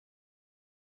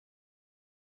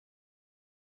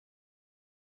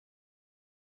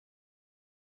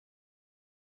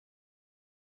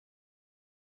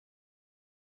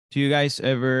 Do you guys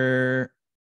ever...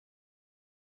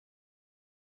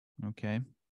 Okay.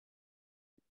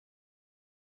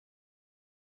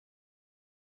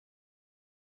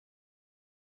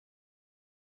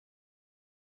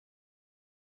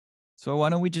 So why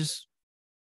don't we just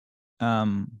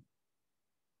um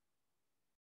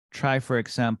try, for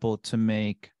example, to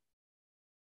make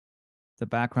the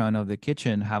background of the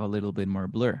kitchen have a little bit more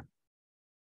blur.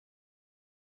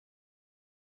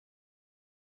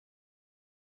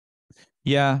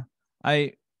 Yeah,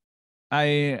 I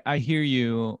I hear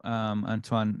you,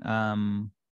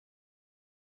 Antoine.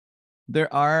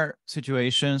 There are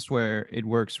situations where it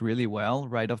works really well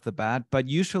right off the bat, but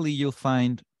usually you'll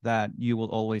find that you will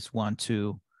always want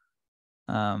to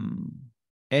um,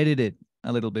 edit it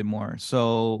a little bit more.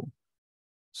 So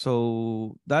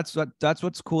that's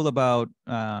what's cool about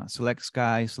select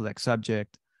sky, select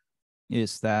subject,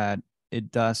 is that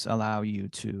it does allow you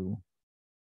to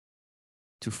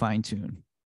fine tune.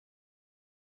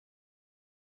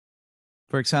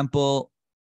 For example,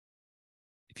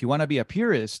 if you want to be a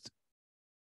purist,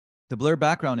 the blur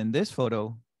background in this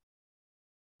photo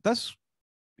does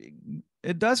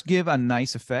it does give a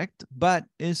nice effect, but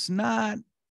it's not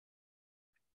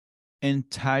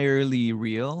entirely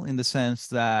real in the sense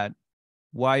that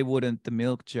why wouldn't the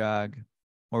milk jug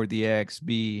or the eggs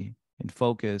be in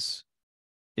focus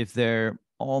if they're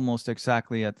almost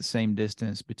exactly at the same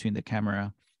distance between the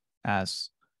camera as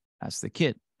the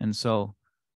kit? And so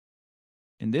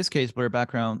in this case, blur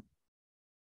background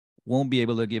won't be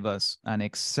able to give us an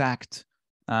exact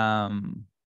um,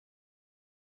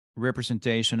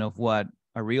 representation of what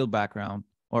a real background,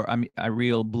 or I mean, a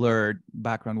real blurred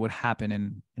background would happen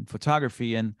in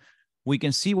photography. And we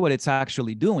can see what it's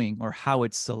actually doing or how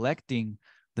it's selecting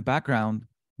the background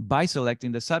by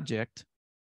selecting the subject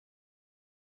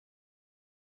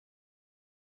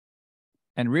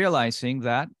and realizing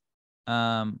that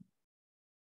um,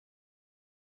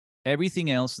 everything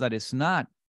else that is not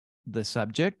the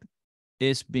subject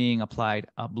is being applied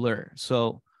a blur.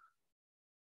 So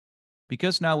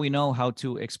because now we know how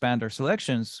to expand our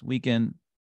selections, we can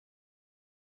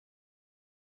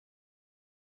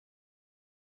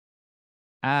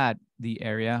add the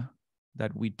area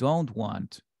that we don't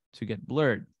want to get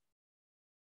blurred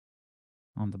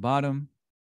on the bottom.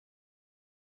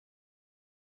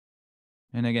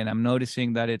 And again, I'm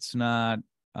noticing that it's not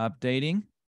updating.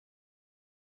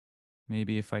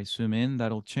 Maybe if I zoom in,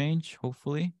 that'll change,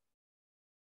 hopefully.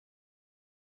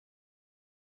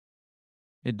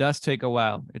 It does take a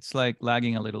while. It's like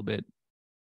lagging a little bit.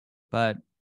 But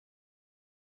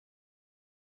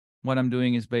what I'm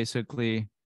doing is basically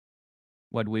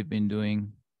what we've been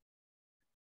doing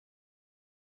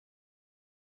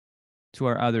to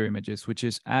our other images, which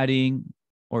is adding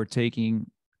or taking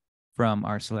from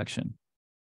our selection.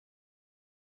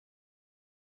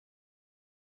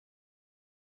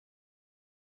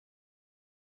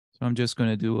 So I'm just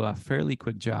going to do a fairly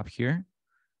quick job here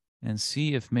and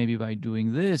see if maybe by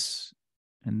doing this,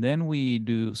 and then we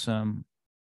do some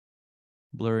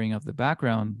blurring of the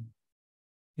background,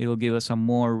 it'll give us a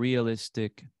more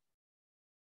realistic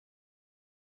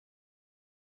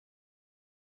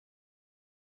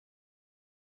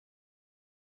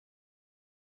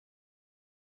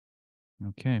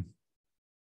okay.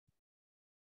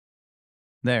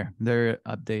 They're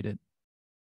updated.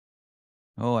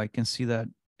 Oh, I can see that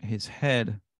his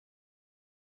head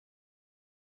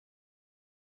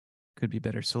could be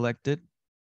better selected.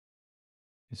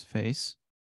 His face.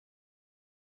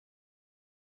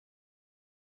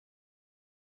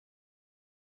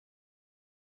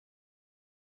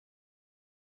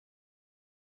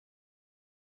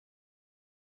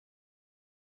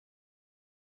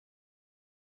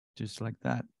 Just like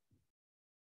that.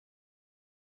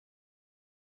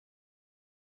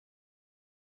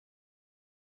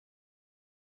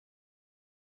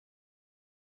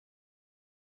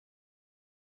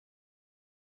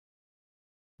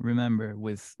 Remember,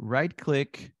 with right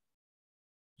click,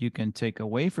 you can take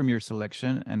away from your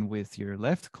selection, and with your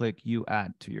left click, you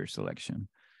add to your selection.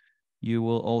 You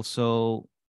will also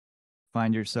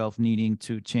find yourself needing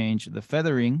to change the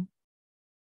feathering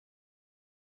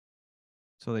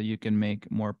so that you can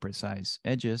make more precise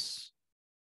edges.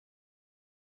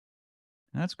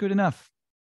 That's good enough.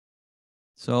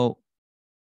 So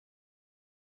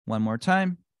one more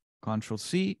time, Control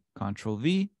C, Control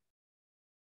V.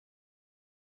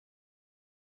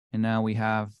 And now we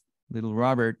have little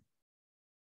Robert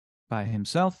by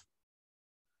himself.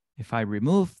 If I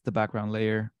remove the background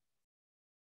layer,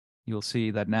 you'll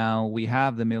see that now we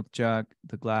have the milk jug,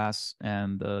 the glass,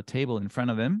 and the table in front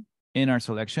of him in our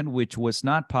selection, which was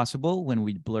not possible when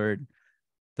we blurred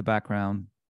the background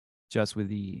just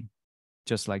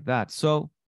like that. So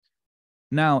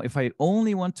now if I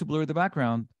only want to blur the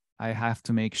background, I have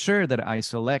to make sure that I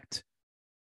select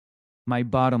my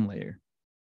bottom layer.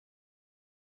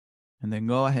 And then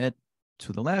go ahead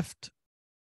to the left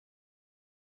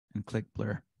and click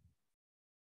blur.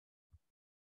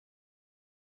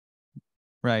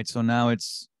 Right, so now it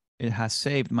has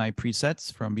saved my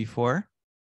presets from before.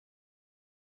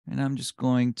 And I'm just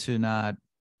going to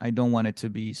I don't want it to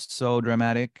be so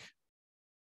dramatic.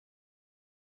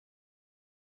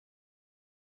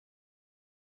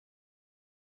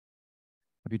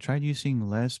 Have you tried using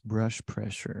less brush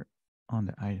pressure on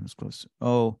the items close?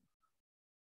 Oh,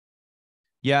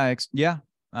 yeah, yeah.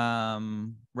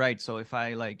 Right, so if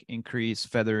I like increase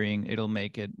feathering, it'll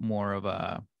make it more of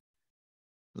a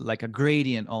like a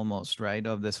gradient almost, right,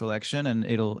 of the selection, and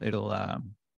it'll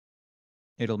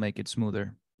make it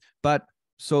smoother. But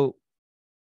so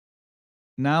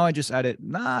now I just added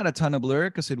not a ton of blur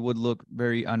because it would look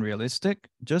very unrealistic,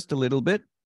 just a little bit.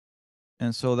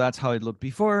 And so that's how it looked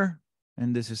before,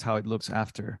 and this is how it looks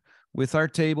after, with our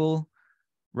table,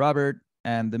 Robert,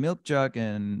 and the milk jug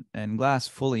and glass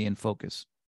fully in focus.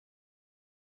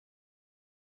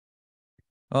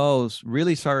 Oh,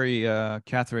 really sorry,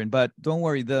 Catherine, but don't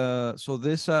worry. So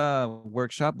this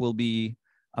workshop will be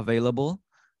available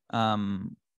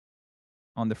on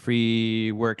the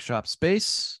free workshop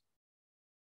space.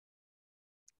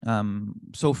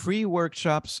 So free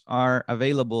workshops are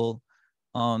available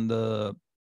on the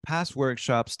past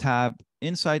workshops tab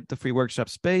inside the free workshop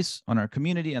space on our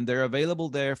community, and they're available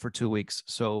there for 2 weeks.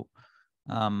 So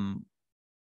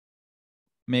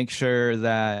make sure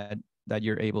that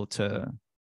you're able to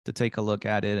take a look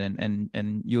at it,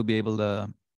 and you'll be able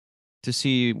to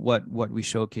see what we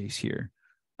showcase here.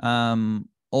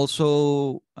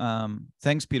 Also,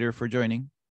 thanks, Peter, for joining.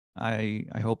 I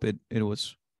hope it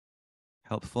was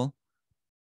helpful.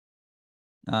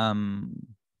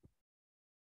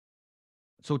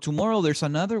 So tomorrow there's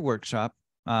another workshop.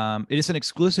 It is an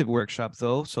exclusive workshop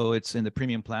though, so it's in the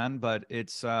premium plan, but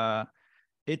it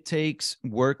takes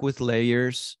work with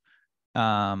layers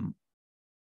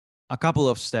a couple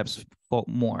of steps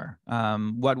more.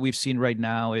 What we've seen right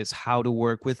now is how to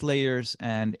work with layers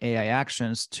and AI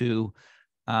actions to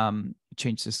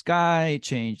change the sky,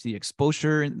 change the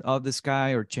exposure of the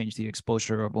sky, or change the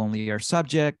exposure of only our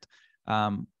subject,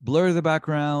 blur the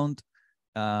background,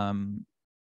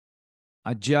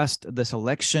 adjust the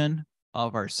selection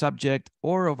of our subject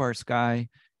or of our sky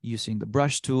using the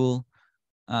brush tool.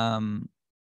 And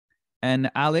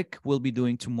Alec will be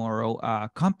doing tomorrow a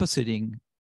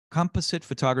composite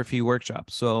photography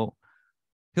workshop. So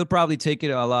he'll probably take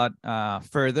it a lot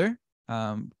further,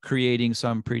 creating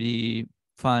some pretty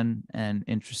fun and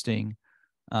interesting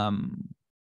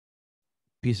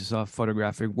pieces of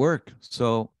photographic work.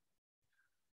 So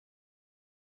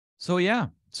yeah,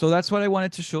 so that's what I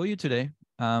wanted to show you today.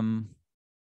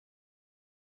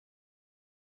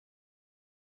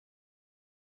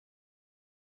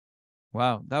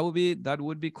 Wow, that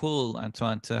would be cool,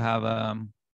 Antoine, to have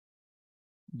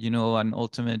you know, an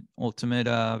ultimate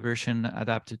version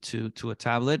adapted to a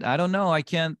tablet. I don't know. I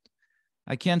can't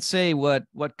say what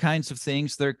kinds of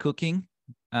things they're cooking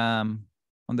on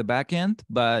the back end,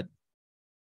 but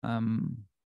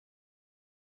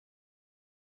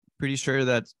pretty sure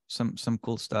that some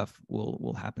cool stuff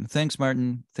will happen. Thanks,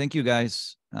 Martin. Thank you,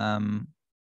 guys.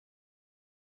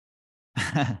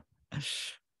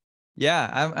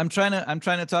 Yeah, I'm trying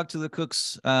to talk to the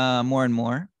cooks more and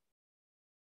more.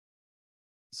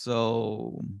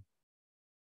 So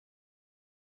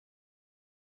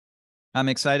I'm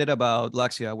excited about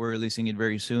Laxia. We're releasing it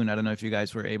very soon. I don't know if you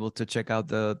guys were able to check out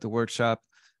the workshop.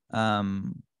 I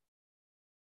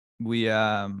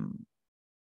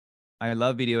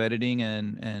love video editing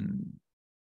and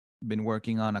been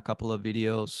working on a couple of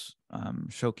videos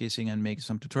showcasing and making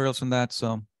some tutorials on that.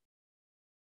 So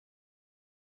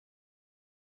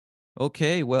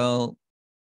okay, well,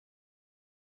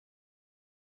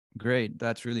 great.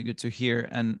 That's really good to hear.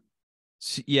 And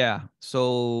yeah,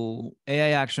 so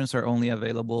AI actions are only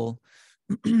available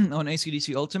on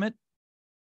ACDSee Ultimate.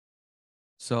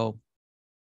 So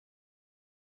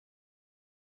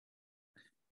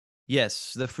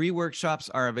yes, the free workshops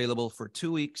are available for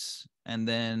 2 weeks, and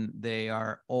then they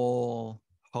are all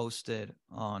hosted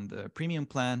on the premium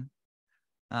plan.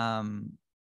 Um,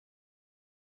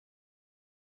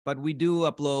 but we do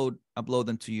upload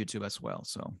them to YouTube as well.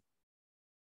 So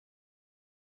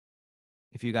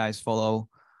if you guys follow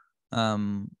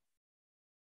ACDSee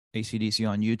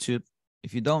on YouTube,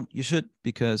 if you don't, you should,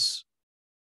 because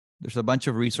there's a bunch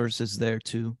of resources there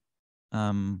too.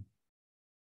 Yeah.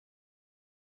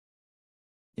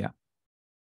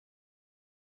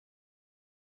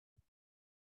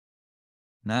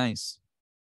 Nice.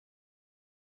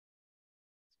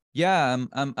 Yeah,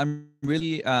 I'm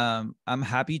really I'm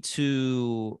happy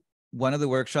to, one of the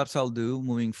workshops I'll do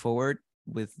moving forward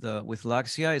with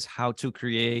Luxia is how to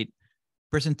create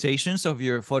presentations of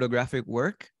your photographic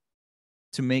work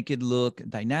to make it look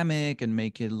dynamic and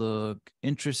make it look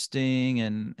interesting,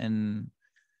 and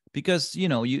because you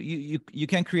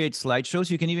can create slideshows.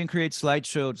 You can even create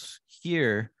slideshows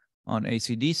here on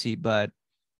ACDSee, but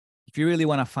if you really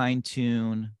want to fine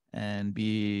tune and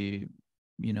be,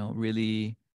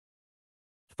 really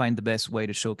find the best way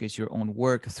to showcase your own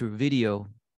work through video,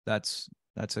 that's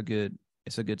a good,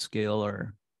 it's a good skill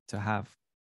or to have.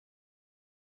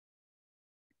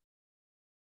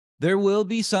 There will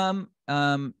be some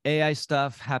AI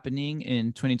stuff happening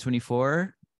in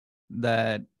 2024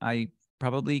 that I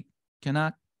probably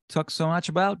cannot talk so much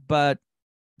about, but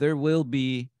there will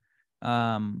be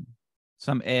some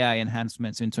AI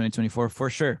enhancements in 2024 for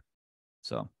sure.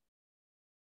 So,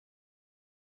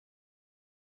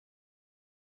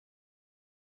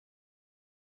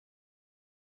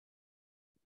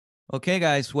 okay,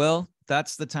 guys. Well,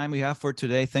 that's the time we have for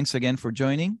today. Thanks again for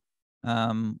joining.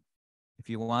 If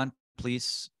you want,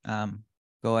 please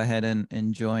go ahead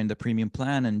and join the premium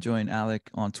plan and join Alec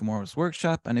on tomorrow's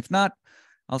workshop. And if not,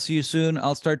 I'll see you soon.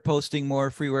 I'll start posting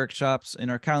more free workshops in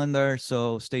our calendar.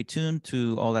 So stay tuned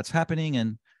to all that's happening.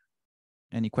 And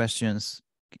any questions,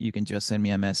 you can just send me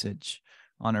a message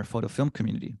on our photo film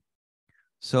community.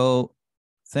 So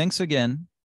thanks again.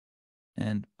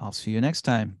 And I'll see you next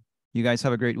time. You guys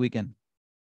have a great weekend.